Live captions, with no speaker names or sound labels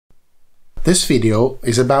This video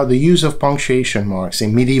is about the use of punctuation marks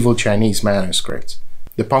in medieval Chinese manuscripts.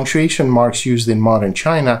 The punctuation marks used in modern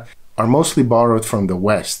China are mostly borrowed from the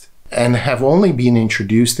West and have only been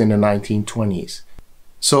introduced in the 1920s.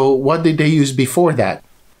 So what did they use before that?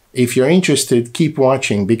 If you're interested, keep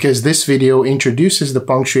watching because this video introduces the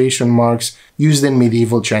punctuation marks used in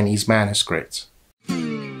medieval Chinese manuscripts.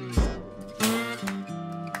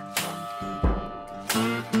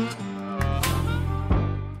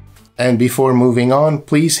 And before moving on,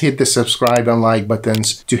 please hit the subscribe and like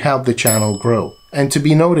buttons to help the channel grow and to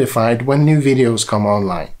be notified when new videos come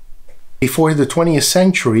online. Before the 20th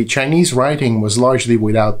century, Chinese writing was largely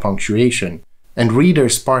without punctuation, and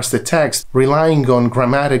readers parsed the text relying on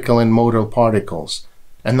grammatical and modal particles.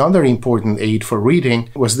 Another important aid for reading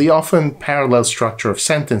was the often parallel structure of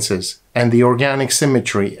sentences and the organic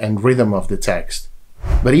symmetry and rhythm of the text.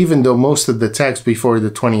 But even though most of the texts before the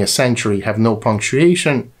 20th century have no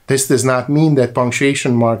punctuation, this does not mean that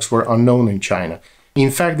punctuation marks were unknown in China. In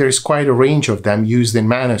fact, there is quite a range of them used in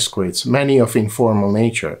manuscripts, many of informal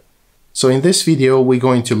nature. So in this video, we're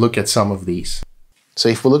going to look at some of these. So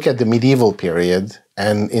if we look at the medieval period,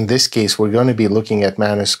 and in this case, we're going to be looking at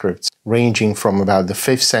manuscripts ranging from about the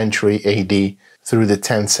 5th century AD through the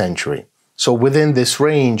 10th century. So within this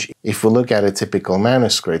range, if we look at a typical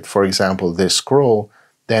manuscript, for example, this scroll,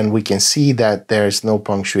 then we can see that there's no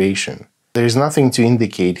punctuation. There's nothing to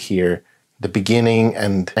indicate here the beginning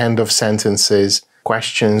and end of sentences,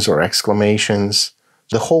 questions or exclamations.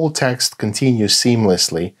 The whole text continues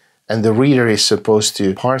seamlessly, and the reader is supposed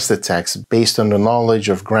to parse the text based on the knowledge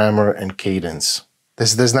of grammar and cadence.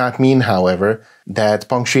 This does not mean, however, that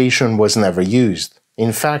punctuation was never used.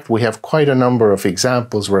 In fact, we have quite a number of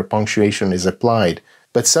examples where punctuation is applied,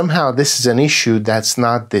 but somehow this is an issue that's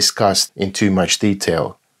not discussed in too much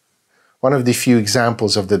detail. One of the few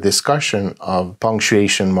examples of the discussion of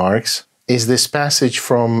punctuation marks is this passage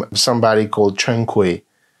from somebody called Chen Kui,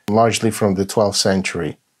 largely from the 12th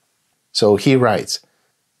century. So he writes,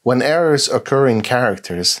 "When errors occur in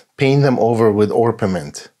characters, paint them over with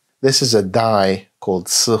orpiment. This is a dye called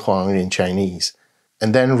Dunhuang in Chinese,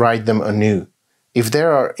 and then write them anew. If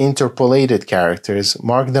there are interpolated characters,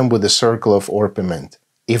 mark them with a circle of orpiment.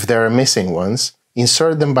 If there are missing ones,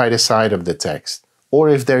 insert them by the side of the text. Or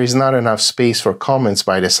if there is not enough space for comments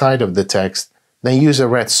by the side of the text, then use a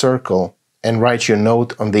red circle and write your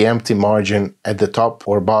note on the empty margin at the top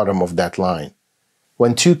or bottom of that line.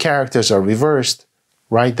 When two characters are reversed,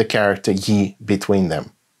 write the character yi between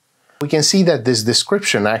them." We can see that this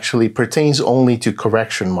description actually pertains only to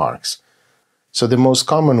correction marks. So the most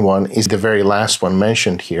common one is the very last one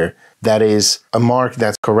mentioned here, that is a mark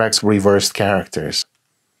that corrects reversed characters.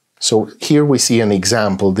 So here we see an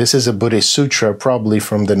example. This is a Buddhist sutra, probably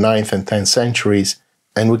from the 9th and 10th centuries,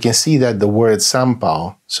 and we can see that the word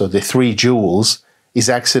sanpao, so the 3 jewels, is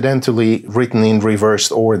accidentally written in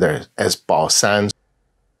reversed order as bao san,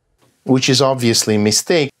 which is obviously a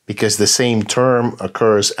mistake because the same term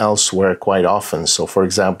occurs elsewhere quite often. So for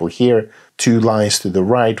example here, 2 lines to the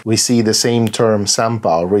right, we see the same term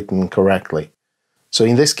sanpao written correctly. So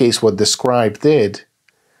in this case, what the scribe did,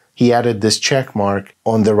 he added this check mark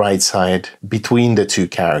on the right side between the 2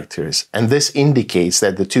 characters. And this indicates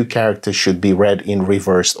that the 2 characters should be read in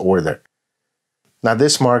reversed order. Now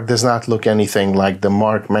this mark does not look anything like the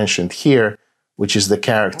mark mentioned here, which is the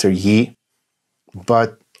character yi,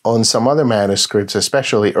 but on some other manuscripts,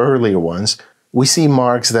 especially earlier ones, we see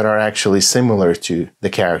marks that are actually similar to the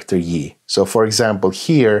character yi. So for example,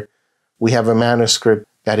 here we have a manuscript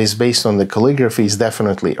that is based on the calligraphies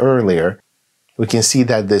definitely earlier. We can see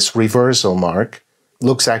that this reversal mark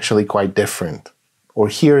looks actually quite different. Or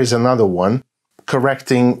here is another one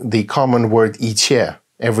correcting the common word iqie,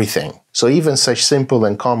 everything. So even such simple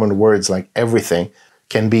and common words like everything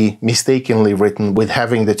can be mistakenly written with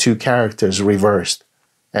having the 2 characters reversed.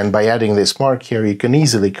 And by adding this mark here, you can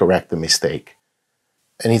easily correct the mistake.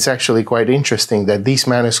 And it's actually quite interesting that these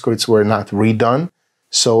manuscripts were not redone.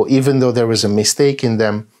 So even though there was a mistake in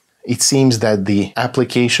them, it seems that the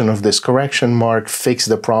application of this correction mark fixed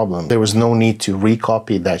the problem. There was no need to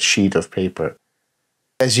recopy that sheet of paper.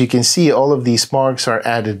 As you can see, all of these marks are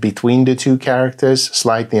added between the 2 characters,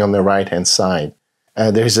 slightly on the right-hand side.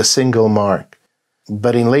 There's a single mark.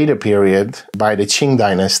 But in later period, by the Qing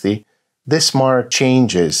dynasty, this mark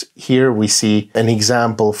changes. Here we see an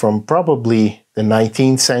example from probably the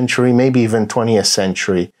 19th century, maybe even 20th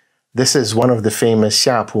century. This is one of the famous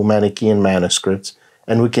Xiapu Manichaean manuscripts.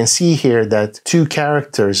 And we can see here that 2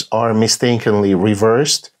 characters are mistakenly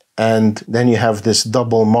reversed. And then you have this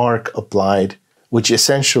double mark applied, which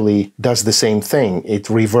essentially does the same thing. It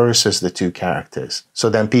reverses the 2 characters. So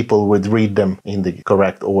then people would read them in the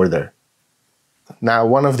correct order. Now,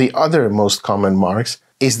 one of the other most common marks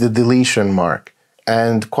is the deletion mark.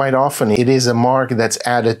 And quite often it is a mark that's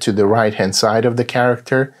added to the right-hand side of the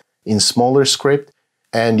character in smaller script.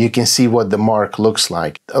 And you can see what the mark looks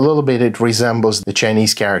like. A little bit it resembles the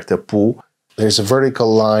Chinese character pu. There's a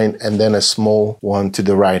vertical line and then a small one to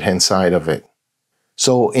the right-hand side of it.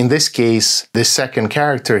 So in this case, this second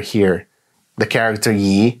character here, the character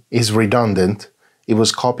yi, is redundant. It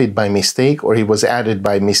was copied by mistake, or it was added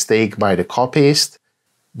by mistake by the copyist.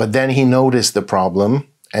 But then he noticed the problem,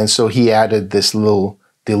 and so he added this little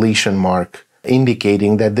deletion mark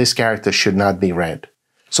indicating that this character should not be read.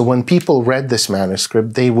 So when people read this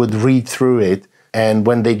manuscript, they would read through it, and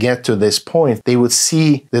when they get to this point, they would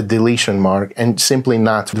see the deletion mark and simply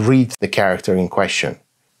not read the character in question.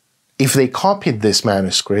 If they copied this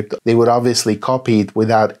manuscript, they would obviously copy it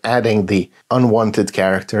without adding the unwanted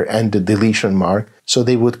character and the deletion mark, so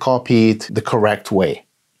they would copy it the correct way.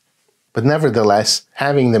 But nevertheless,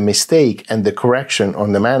 having the mistake and the correction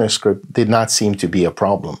on the manuscript did not seem to be a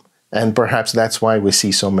problem. And perhaps that's why we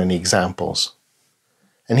see so many examples.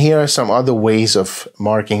 And here are some other ways of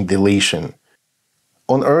marking deletion.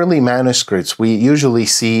 On early manuscripts, we usually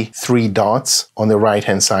see 3 dots on the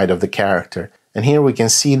right-hand side of the character. And here we can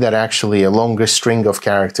see that actually a longer string of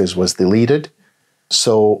characters was deleted.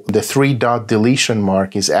 So the 3-dot deletion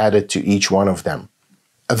mark is added to each one of them.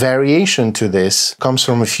 A variation to this comes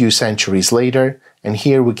from a few centuries later, and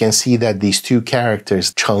here we can see that these 2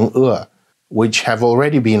 characters, cheng e, which have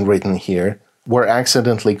already been written here, were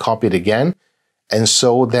accidentally copied again, and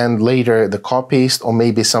so then later the copyist, or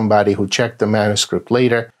maybe somebody who checked the manuscript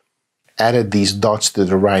later, added these dots to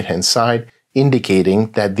the right-hand side,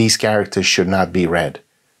 indicating that these characters should not be read.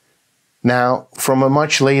 Now, from a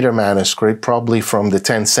much later manuscript, probably from the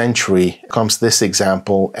 10th century, comes this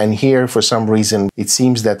example, and here, for some reason, it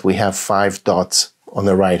seems that we have 5 dots on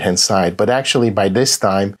the right-hand side, but actually by this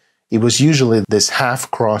time, it was usually this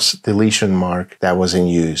half-cross deletion mark that was in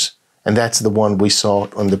use, and that's the one we saw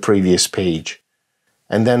on the previous page.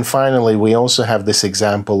 And then finally, we also have this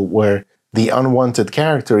example where the unwanted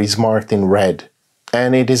character is marked in red,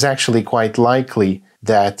 and it is actually quite likely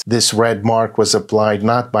that this red mark was applied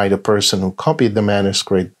not by the person who copied the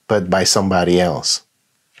manuscript, but by somebody else.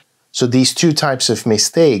 So these 2 types of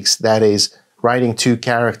mistakes, that is, writing 2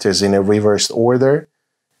 characters in a reversed order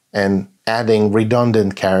and adding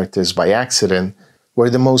redundant characters by accident, were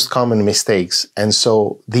the most common mistakes, and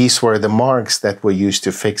so these were the marks that were used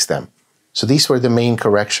to fix them. So these were the main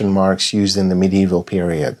correction marks used in the medieval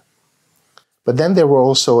period. But then there were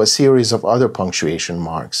also a series of other punctuation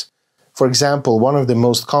marks. For example, one of the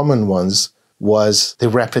most common ones was the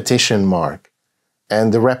repetition mark.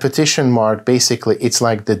 And the repetition mark, basically, it's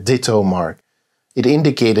like the ditto mark. It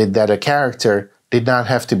indicated that a character did not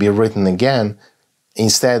have to be written again.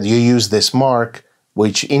 Instead, you use this mark,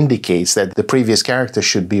 which indicates that the previous character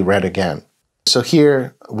should be read again. So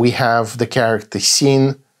here we have the character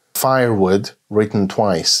xin, firewood, written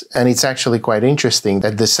twice. And it's actually quite interesting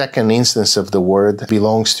that the second instance of the word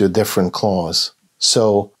belongs to a different clause.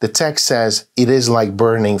 So the text says, it is like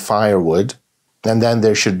burning firewood, and then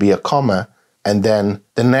there should be a comma, and then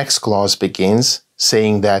the next clause begins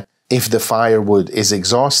saying that if the firewood is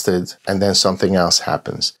exhausted, and then something else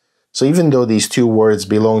happens. So even though these 2 words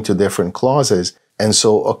belong to different clauses, and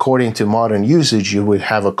so according to modern usage, you would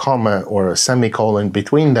have a comma or a semicolon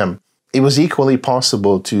between them, it was equally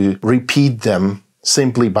possible to repeat them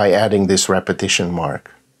simply by adding this repetition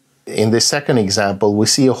mark. In this second example, we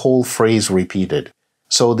see a whole phrase repeated.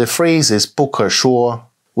 So the phrase is 不可说,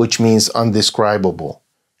 which means undescribable.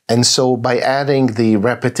 And so by adding the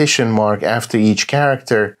repetition mark after each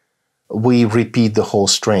character, we repeat the whole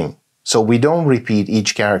string. So we don't repeat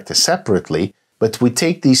each character separately, but we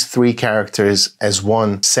take these 3 characters as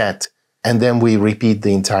one set, and then we repeat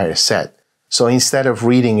the entire set. So instead of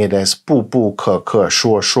reading it as 不可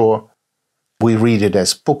说说, we read it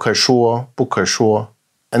as 不可说, 不可说.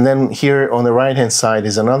 And then here on the right-hand side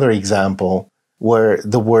is another example where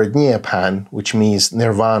the word Nieppan, which means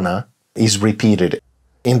nirvana, is repeated.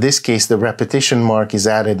 In this case, the repetition mark is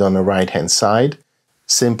added on the right-hand side,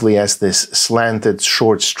 simply as this slanted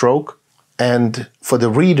short stroke. And for the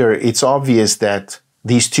reader, it's obvious that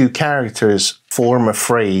these 2 characters form a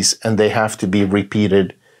phrase and they have to be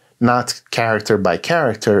repeated not character by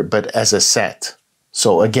character, but as a set.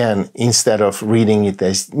 So again, instead of reading it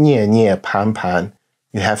as nie pan pan,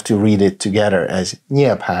 you have to read it together as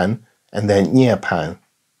nie pan and then nie pan.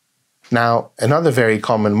 Now, another very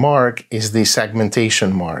common mark is the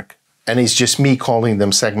segmentation mark. And it's just me calling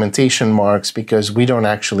them segmentation marks because we don't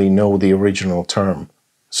actually know the original term.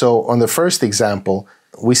 So on the first example,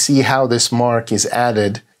 we see how this mark is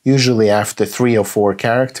added usually after 3 or 4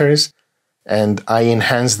 characters, and I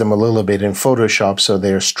enhance them a little bit in Photoshop so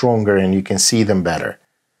they're stronger and you can see them better.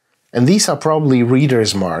 And these are probably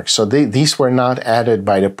reader's marks, so these were not added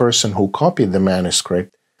by the person who copied the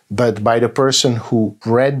manuscript, but by the person who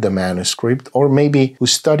read the manuscript or maybe who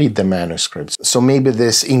studied the manuscript. So maybe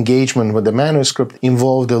this engagement with the manuscript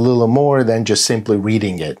involved a little more than just simply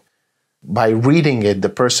reading it. By reading it, the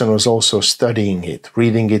person was also studying it,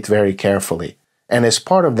 reading it very carefully. And as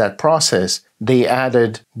part of that process, they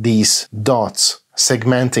added these dots,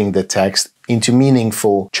 segmenting the text into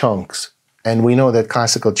meaningful chunks. And we know that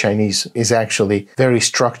classical Chinese is actually very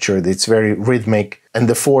structured, it's very rhythmic, and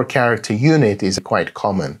the 4-character unit is quite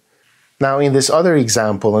common. Now, in this other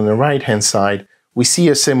example on the right-hand side, we see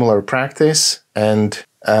a similar practice, and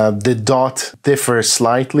the dot differs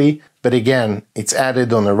slightly, but again, it's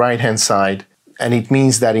added on the right-hand side, and it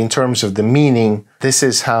means that in terms of the meaning, this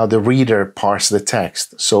is how the reader parsed the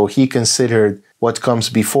text. So he considered what comes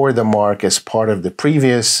before the mark as part of the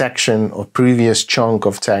previous section or previous chunk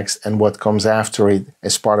of text, and what comes after it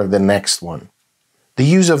as part of the next one. The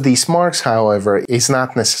use of these marks, however, is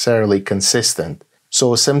not necessarily consistent.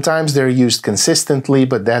 So sometimes they're used consistently,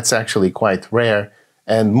 but that's actually quite rare,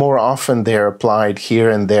 and more often they're applied here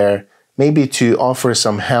and there, maybe to offer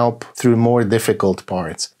some help through more difficult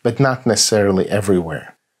parts, but not necessarily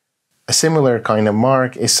everywhere. A similar kind of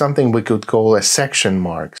mark is something we could call a section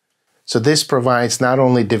mark. So this provides not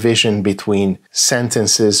only division between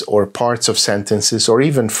sentences or parts of sentences or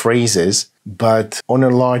even phrases, but on a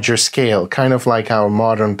larger scale, kind of like our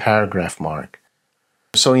modern paragraph mark.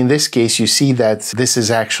 So in this case, you see that this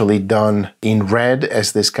is actually done in red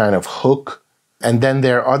as this kind of hook, and then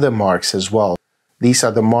there are other marks as well. These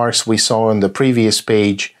are the marks we saw on the previous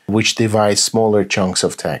page, which divide smaller chunks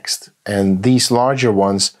of text. And these larger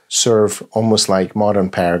ones serve almost like modern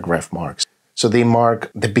paragraph marks. So they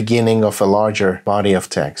mark the beginning of a larger body of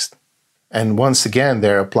text. And once again,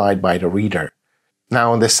 they're applied by the reader.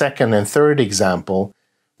 Now, in the second and third example,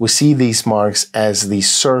 we see these marks as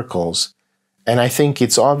these circles. And I think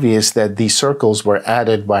it's obvious that these circles were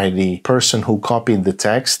added by the person who copied the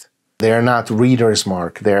text. They are not reader's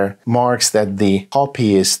mark. They're marks that the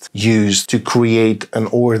copyist used to create an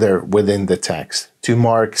order within the text, to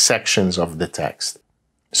mark sections of the text.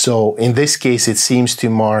 So in this case, it seems to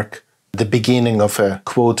mark the beginning of a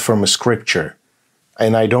quote from a scripture.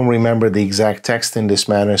 And I don't remember the exact text in this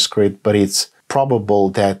manuscript, but it's probable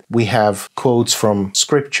that we have quotes from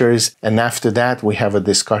scriptures, and after that we have a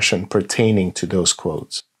discussion pertaining to those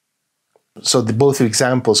quotes. So both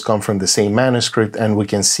examples come from the same manuscript, and we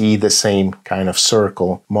can see the same kind of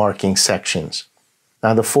circle marking sections.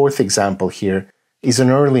 Now the fourth example here is an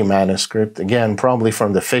early manuscript, again probably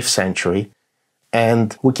from the 5th century,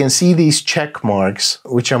 and we can see these check marks,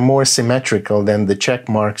 which are more symmetrical than the check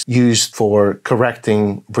marks used for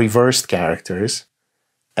correcting reversed characters.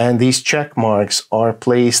 And these check marks are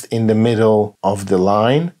placed in the middle of the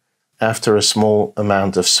line after a small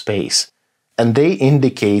amount of space. And they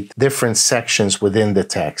indicate different sections within the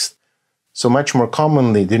text. So much more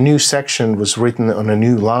commonly, the new section was written on a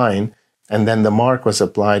new line, and then the mark was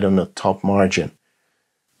applied on the top margin.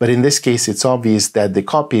 But in this case, it's obvious that the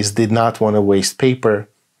copyist did not want to waste paper,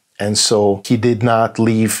 and so he did not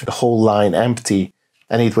leave the whole line empty,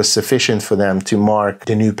 and it was sufficient for them to mark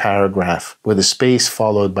the new paragraph with a space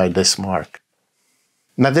followed by this mark.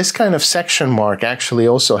 Now, this kind of section mark actually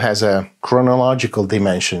also has a chronological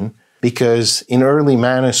dimension, because in early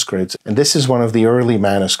manuscripts, and this is one of the early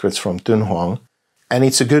manuscripts from Dunhuang, and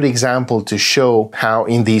it's a good example to show how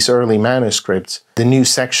in these early manuscripts, the new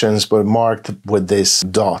sections were marked with this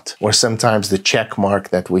dot, or sometimes the check mark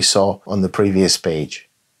that we saw on the previous page.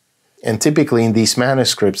 And typically in these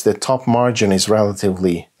manuscripts, the top margin is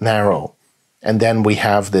relatively narrow. And then we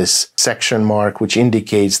have this section mark, which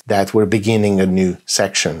indicates that we're beginning a new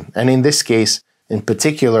section. And in this case, in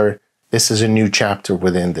particular, this is a new chapter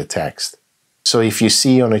within the text. So if you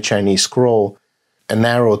see on a Chinese scroll a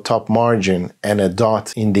narrow top margin and a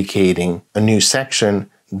dot indicating a new section,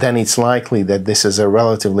 then it's likely that this is a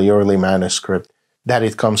relatively early manuscript, that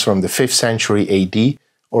it comes from the 5th century AD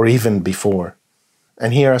or even before.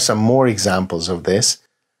 And here are some more examples of this.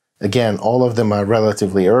 Again, all of them are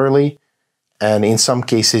relatively early, and in some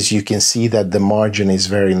cases you can see that the margin is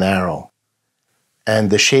very narrow. And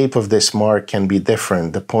the shape of this mark can be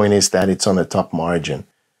different. The point is that it's on the top margin.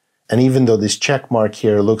 And even though this check mark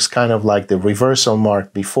here looks kind of like the reversal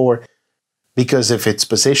mark before, because of its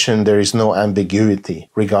position, there is no ambiguity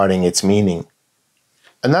regarding its meaning.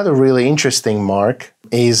 Another really interesting mark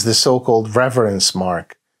is the so-called reverence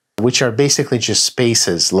mark, which are basically just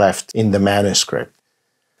spaces left in the manuscript.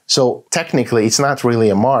 So technically, it's not really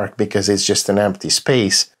a mark because it's just an empty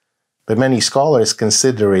space, but many scholars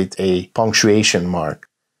consider it a punctuation mark.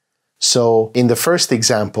 So in the first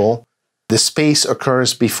example, the space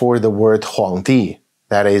occurs before the word Huangdi,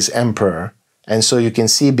 that is emperor. And so you can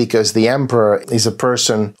see because the emperor is a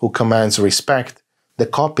person who commands respect, the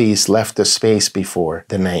copies left a space before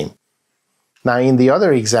the name. Now in the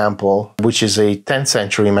other example, which is a 10th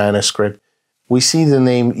century manuscript, we see the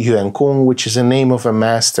name Yuan Kong, which is a name of a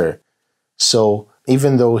master. So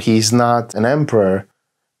even though he's not an emperor,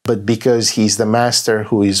 but because he's the master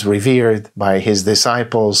who is revered by his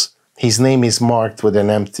disciples, his name is marked with an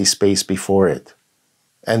empty space before it.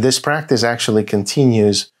 And this practice actually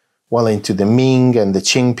continues well into the Ming and the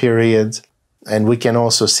Qing periods, and we can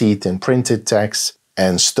also see it in printed texts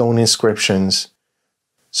and stone inscriptions.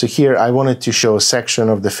 So here I wanted to show a section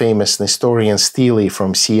of the famous Nestorian stele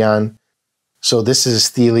from Xi'an. So this is a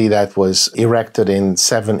stele that was erected in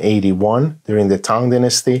 781 during the Tang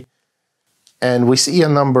Dynasty. And we see a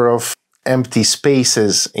number of empty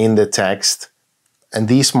spaces in the text, and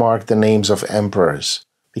these mark the names of emperors.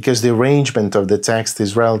 Because the arrangement of the text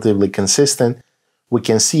is relatively consistent, we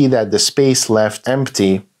can see that the space left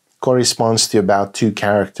empty corresponds to about 2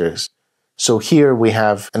 characters. So here we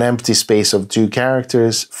have an empty space of 2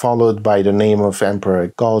 characters, followed by the name of Emperor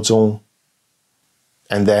Gaozong.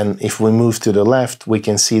 And then if we move to the left, we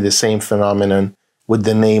can see the same phenomenon with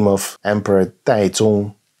the name of Emperor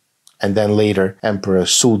Daizong, and then later Emperor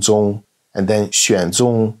Suzong, and then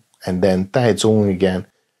Xuanzong, and then Daizong again.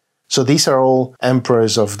 So these are all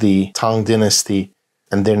emperors of the Tang Dynasty,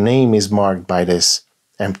 and their name is marked by this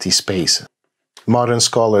empty space. Modern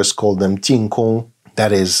scholars call them Jingkong,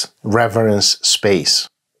 that is, reverence space.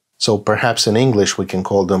 So perhaps in English we can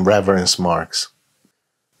call them reverence marks.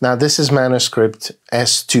 Now this is manuscript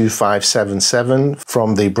S2577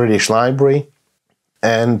 from the British Library,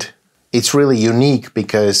 and it's really unique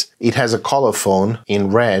because it has a colophon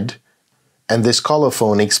in red, and this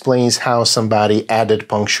colophon explains how somebody added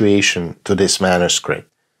punctuation to this manuscript.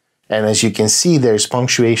 And as you can see, there's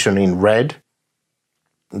punctuation in red,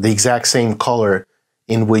 the exact same color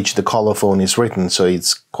in which the colophon is written. So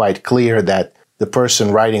it's quite clear that the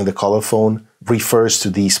person writing the colophon refers to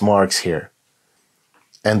these marks here.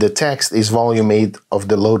 And the text is volume 8 of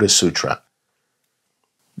the Lotus Sutra.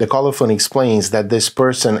 The colophon explains that this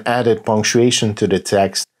person added punctuation to the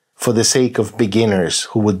text for the sake of beginners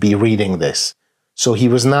who would be reading this. So he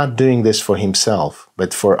was not doing this for himself,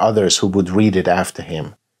 but for others who would read it after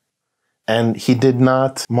him. And he did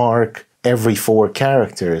not mark every 4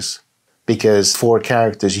 characters, because 4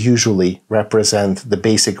 characters usually represent the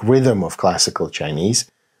basic rhythm of classical Chinese.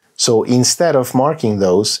 So instead of marking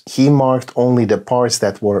those, he marked only the parts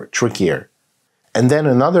that were trickier. And then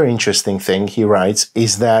another interesting thing he writes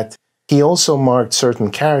is that he also marked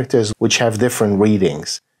certain characters which have different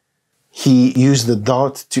readings. He used the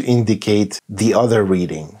dot to indicate the other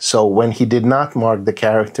reading. So when he did not mark the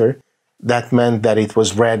character, that meant that it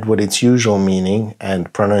was read with its usual meaning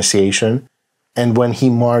and pronunciation. And when he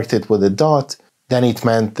marked it with a dot, then it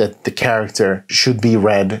meant that the character should be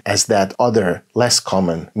read as that other, less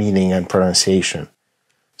common meaning and pronunciation.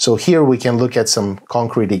 So here we can look at some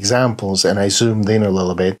concrete examples, and I zoomed in a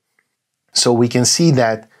little bit. So we can see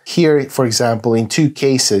that here, for example, in 2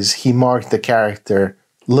 cases, he marked the character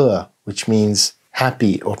le, which means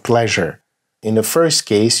happy or pleasure. In the first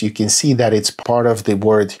case, you can see that it's part of the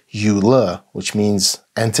word yu le, which means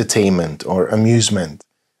entertainment or amusement.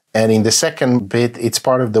 And in the second bit, it's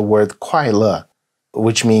part of the word kuai le,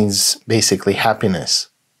 which means basically happiness.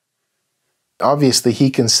 Obviously, he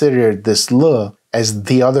considered this le as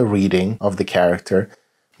the other reading of the character,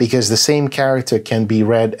 because the same character can be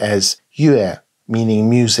read as yue, meaning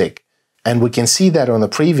music. And we can see that on the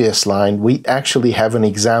previous line, we actually have an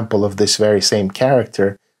example of this very same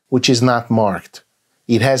character, which is not marked.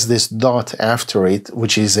 It has this dot after it,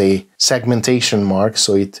 which is a segmentation mark,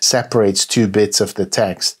 so it separates 2 bits of the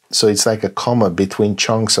text. So it's like a comma between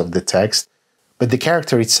chunks of the text, but the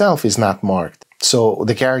character itself is not marked. So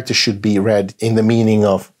the character should be read in the meaning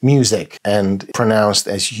of music and pronounced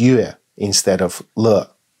as yue instead of le.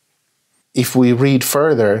 If we read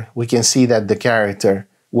further, we can see that the character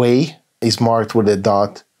wei is marked with a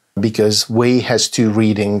dot because wei has 2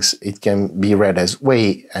 readings. It can be read as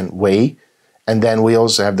wei and wei. And then we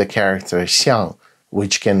also have the character xiang,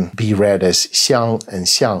 which can be read as xiang and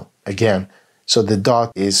xiang again. So the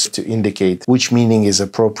dot is to indicate which meaning is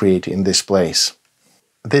appropriate in this place.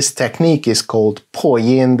 This technique is called po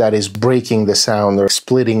yin, that is breaking the sound or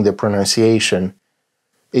splitting the pronunciation.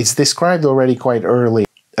 It's described already quite early,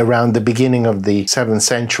 around the beginning of the 7th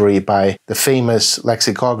century, by the famous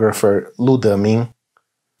lexicographer Lu Deming.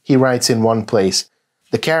 he writes in one place,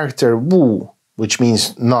 the character wu, which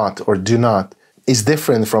means not or do not, is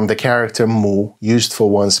different from the character mu used for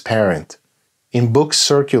one's parent. In books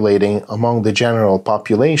circulating among the general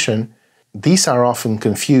population, these are often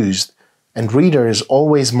confused, and readers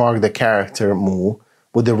always mark the character mu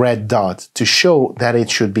with a red dot to show that it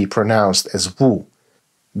should be pronounced as wu.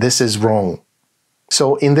 This is wrong.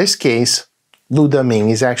 So in this case, Lu Deming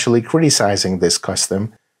is actually criticizing this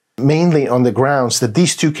custom, mainly on the grounds that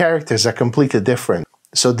these two characters are completely different.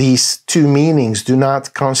 So these two meanings do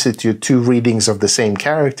not constitute two readings of the same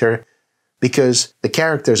character because the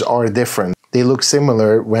characters are different. They look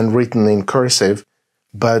similar when written in cursive,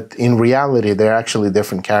 but in reality they're actually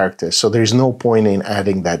different characters, so there's no point in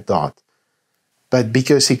adding that dot. But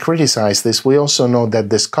because he criticized this, we also know that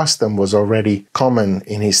this custom was already common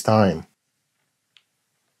in his time.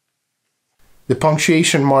 The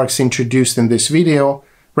punctuation marks introduced in this video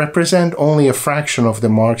represent only a fraction of the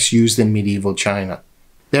marks used in medieval China.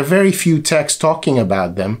 There are very few texts talking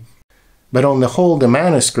about them, but on the whole the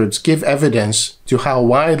manuscripts give evidence to how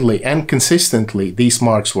widely and consistently these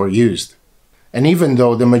marks were used. And even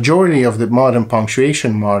though the majority of the modern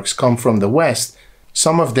punctuation marks come from the West,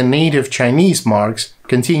 some of the native Chinese marks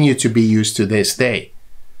continue to be used to this day.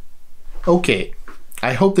 Okay,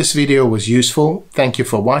 I hope this video was useful. Thank you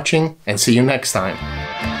for watching and see you next time.